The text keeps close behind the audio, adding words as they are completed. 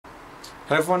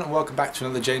Hello everyone and welcome back to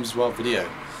another James as Well video.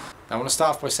 Now I want to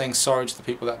start off by saying sorry to the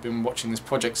people that have been watching this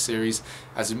project series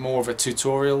as more of a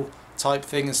tutorial type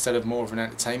thing instead of more of an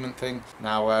entertainment thing.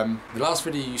 Now the last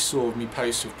video you saw of me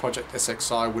post with Project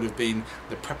SXI would have been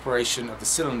the preparation of the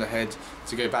cylinder head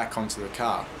to go back onto the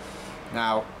car.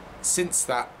 Now since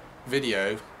that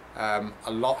video a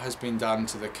lot has been done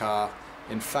to the car.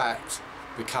 In fact,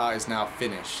 the car is now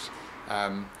finished.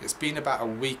 It's been about a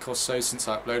week or so since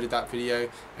I uploaded that video,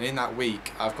 and in that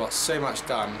week I've got so much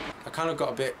done. I kind of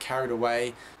got a bit carried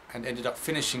away and ended up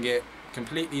finishing it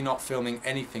completely not filming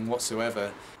anything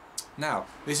whatsoever. Now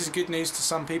this is good news to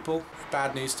some people,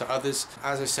 bad news to others.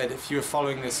 As I said, if you're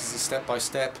following this as a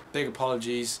step-by-step, big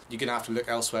apologies. You're gonna have to look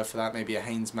elsewhere for that, maybe a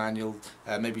Haynes manual,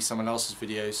 maybe someone else's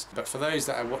videos. But for those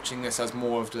that are watching this as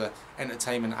more of the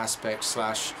entertainment aspect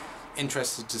slash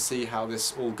interested to see how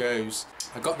this all goes,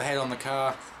 I got the head on the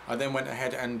car. I then went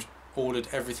ahead and ordered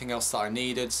everything else that I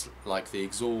needed, like the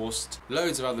exhaust,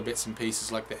 loads of other bits and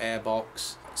pieces like the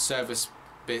airbox, service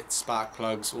bits, spark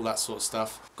plugs, all that sort of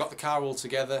stuff. Got the car all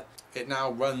together. It now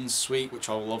runs sweet, which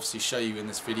I will obviously show you in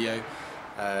this video.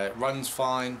 Runs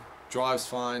fine, drives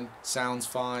fine, sounds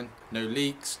fine, no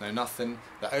leaks, no nothing.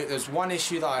 There's one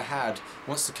issue that I had.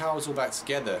 Once the car was all back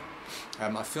together,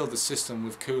 I filled the system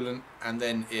with coolant and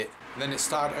then it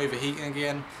started overheating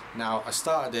again. Now I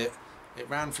started it, it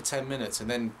ran for 10 minutes and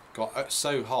then got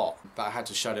so hot that I had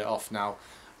to shut it off. Now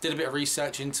did a bit of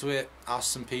research into it,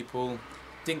 asked some people,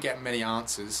 didn't get many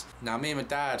answers. Now me and my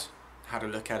dad had a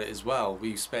look at it as well.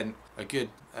 We spent a good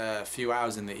few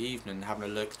hours in the evening having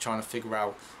a look, trying to figure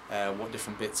out what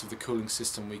different bits of the cooling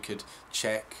system we could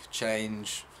check,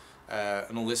 change,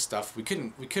 and all this stuff. We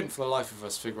couldn't for the life of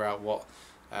us figure out what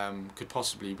could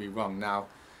possibly be wrong. Now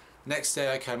next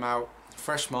day I came out,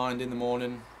 fresh mind in the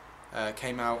morning,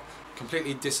 came out,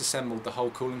 completely disassembled the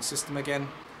whole cooling system again,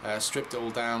 stripped it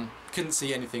all down, couldn't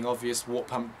see anything obvious. Water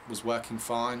pump was working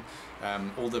fine,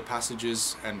 all the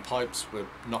passages and pipes were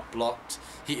not blocked,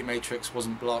 heating matrix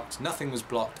wasn't blocked, nothing was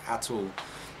blocked at all.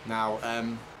 Now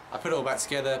I put it all back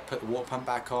together, put the water pump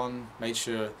back on, made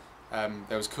sure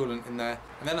there was coolant in there,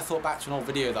 and then I thought back to an old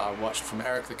video that I watched from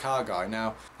Eric the car guy.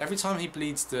 Now every time he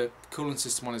bleeds the coolant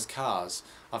system on his cars,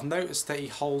 I've noticed that he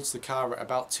holds the car at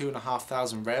about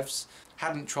 2,500 revs.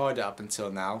 Hadn't tried it up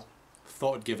until now,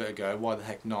 thought I'd give it a go, why the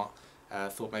heck not.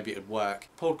 Thought maybe it'd work.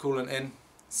 Poured coolant in,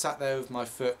 sat there with my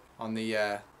foot on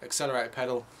the accelerator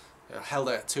pedal, held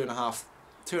it at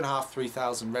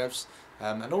 3,000 revs,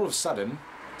 and all of a sudden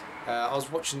I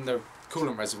was watching the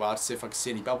coolant reservoir to see if I could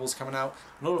see any bubbles coming out,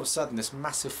 and all of a sudden this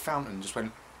massive fountain just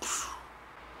went,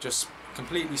 just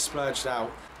completely splurged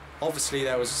out. Obviously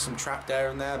there was some trapped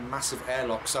air in there, massive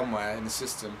airlock somewhere in the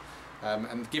system,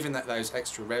 and given that those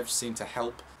extra revs seemed to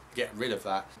help get rid of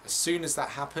that. As soon as that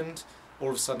happened, all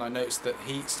of a sudden I noticed that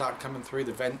heat started coming through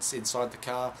the vents inside the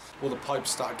car, all the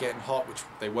pipes started getting hot, which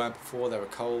they weren't before, they were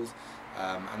cold.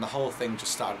 And the whole thing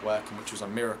just started working, which was a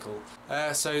miracle.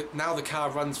 So now the car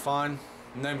runs fine,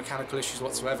 no mechanical issues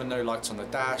whatsoever, no lights on the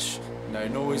dash, no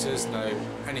noises, no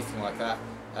anything like that,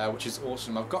 which is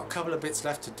awesome. I've got a couple of bits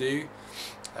left to do.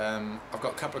 I've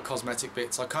got a couple of cosmetic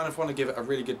bits. I kind of want to give it a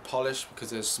really good polish because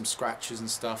there's some scratches and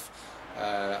stuff.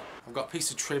 I've got a piece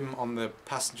of trim on the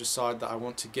passenger side that I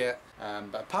want to get,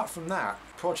 but apart from that,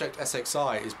 Project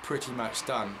SXI is pretty much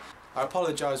done. I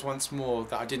apologise once more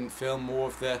that I didn't film more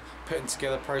of the putting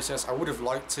together process. I would have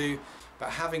liked to,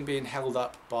 but having been held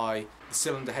up by the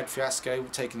cylinder head fiasco,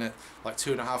 taking it like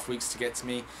 2.5 weeks to get to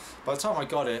me, by the time I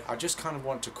got it, I just kind of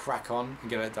wanted to crack on and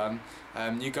get it done.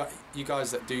 You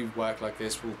guys that do work like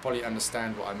this will probably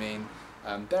understand what I mean.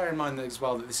 Bear in mind as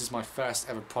well that this is my first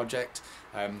ever project,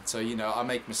 so you know, I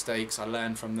make mistakes, I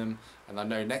learn from them, and I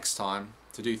know next time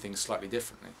to do things slightly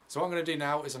differently. So what I'm going to do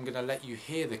now is I'm going to let you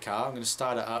hear the car. I'm going to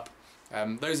start it up.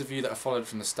 Those of you that have followed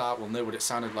from the start will know what it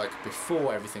sounded like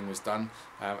before everything was done,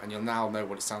 and you'll now know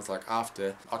what it sounds like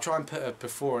after. I'll try and put a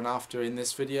before and after in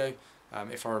this video,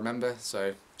 if I remember.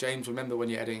 So James, remember when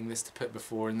you're editing this to put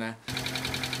before in there.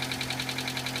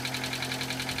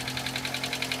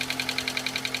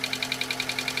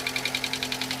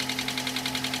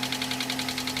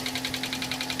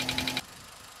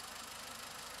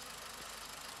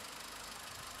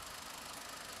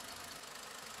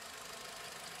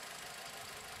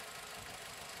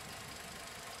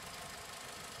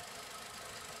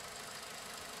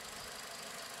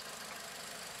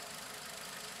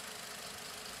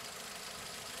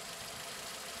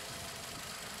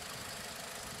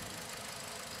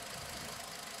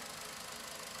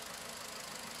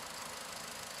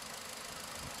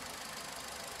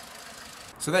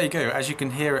 So there you go, as you can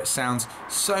hear, it sounds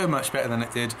so much better than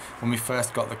it did when we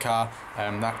first got the car.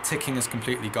 That ticking is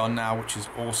completely gone now, which is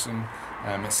awesome.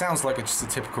 It sounds like it's just a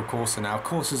typical Corsa now.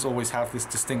 Corsas always have this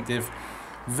distinctive,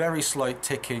 very slight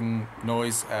ticking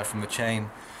noise from the chain.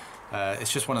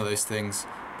 It's just one of those things,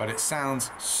 but it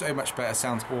sounds so much better,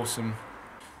 sounds awesome.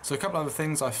 So a couple other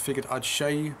things I figured I'd show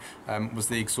you was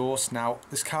the exhaust. Now,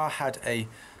 this car had a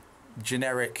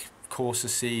generic Corsa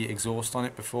C exhaust on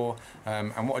it before,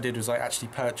 and what I did was I actually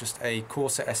purchased a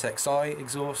Corsa SXI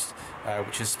exhaust,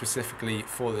 which is specifically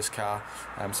for this car.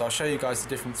 So I'll show you guys the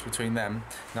difference between them.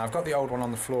 Now, I've got the old one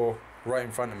on the floor right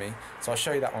in front of me, so I'll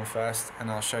show you that one first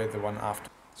and I'll show you the one after.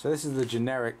 So this is the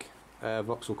generic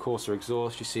Vauxhall Corsa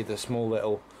exhaust. You see the small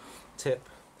little tip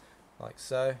like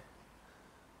so.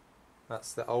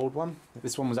 That's the old one.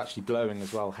 This one was actually blowing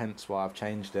as well, hence why I've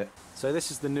changed it. So this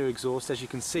is the new exhaust. As you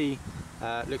can see,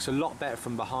 it looks a lot better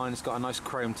from behind. It's got a nice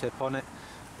chrome tip on it.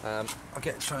 I'll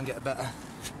try and get a better.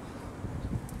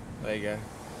 There you go.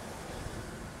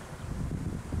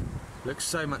 Looks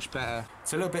so much better.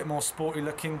 It's a little bit more sporty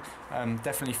looking.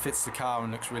 Definitely fits the car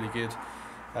and looks really good.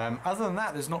 Other than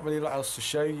that, there's not really a lot else to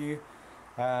show you.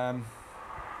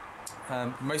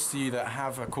 Most of you that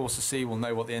have a Corsa C will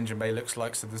know what the engine bay looks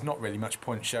like, so there's not really much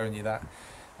point showing you that.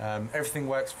 Everything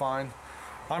works fine.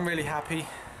 I'm really happy.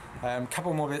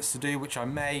 Couple more bits to do which I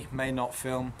may not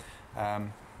film,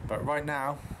 but right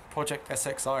now Project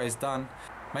SXI is done.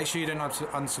 Make sure you don't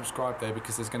unsubscribe though,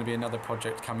 because there's going to be another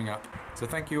project coming up. So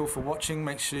thank you all for watching.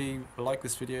 Make sure you like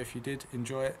this video if you did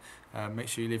enjoy it. Make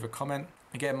sure you leave a comment.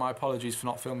 Again, my apologies for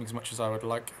not filming as much as I would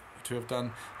like to have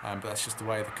done, but that's just the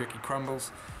way the cookie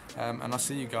crumbles. And I'll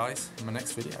see you guys in my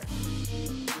next video.